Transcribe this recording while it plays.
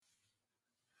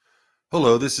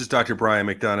Hello, this is Dr. Brian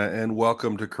McDonough, and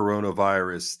welcome to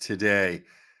Coronavirus Today.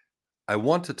 I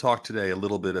want to talk today a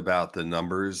little bit about the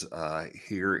numbers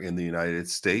here in the United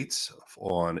States.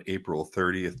 On April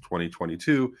 30th,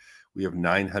 2022, we have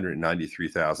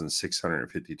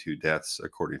 993,652 deaths,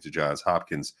 according to Johns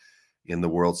Hopkins. In the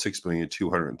world,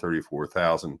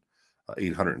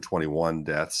 6,234,821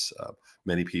 deaths.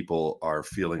 Many people are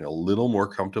feeling a little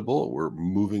more comfortable. We're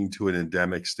moving to an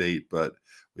endemic state, but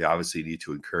we obviously need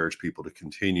to encourage people to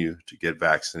continue to get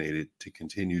vaccinated, to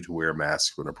continue to wear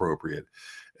masks when appropriate,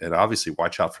 and obviously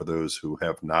watch out for those who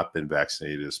have not been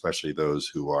vaccinated, especially those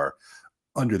who are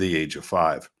under the age of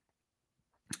 5.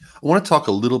 I want to talk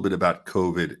a little bit about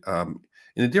COVID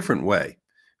in a different way.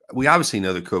 We obviously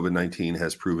know that COVID-19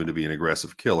 has proven to be an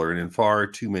aggressive killer, and in far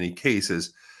too many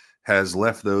cases has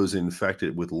left those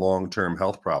infected with long-term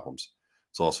health problems.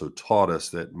 It's also taught us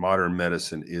that modern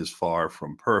medicine is far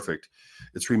from perfect.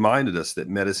 It's reminded us that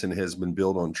medicine has been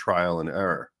built on trial and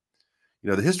error.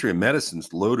 The history of medicine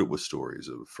is loaded with stories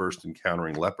of first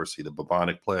encountering leprosy, the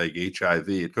bubonic plague, HIV.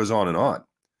 It goes on and on.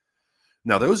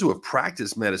 Now, those who have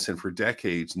practiced medicine for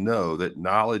decades know that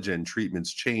knowledge and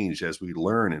treatments change as we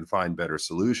learn and find better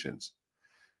solutions.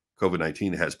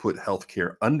 COVID-19 has put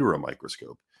healthcare under a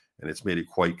microscope, and it's made it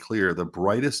quite clear the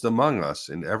brightest among us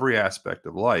in every aspect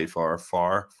of life are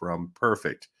far from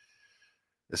perfect.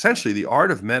 Essentially, the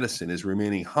art of medicine is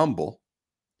remaining humble,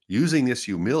 using this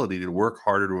humility to work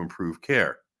harder to improve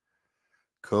care.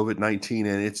 COVID-19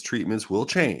 and its treatments will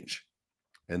change,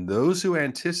 and those who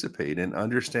anticipate and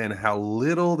understand how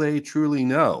little they truly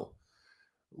know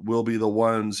will be the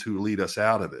ones who lead us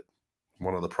out of it.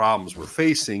 One of the problems we're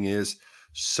facing is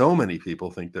so many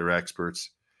people think they're experts,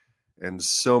 and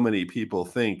so many people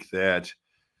think that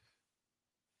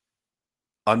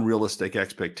unrealistic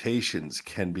expectations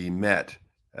can be met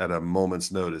at a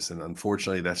moment's notice. And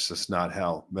unfortunately, that's just not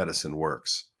how medicine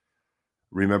works.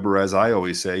 Remember, as I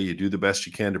always say, you do the best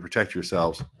you can to protect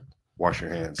yourselves. Wash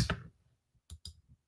your hands.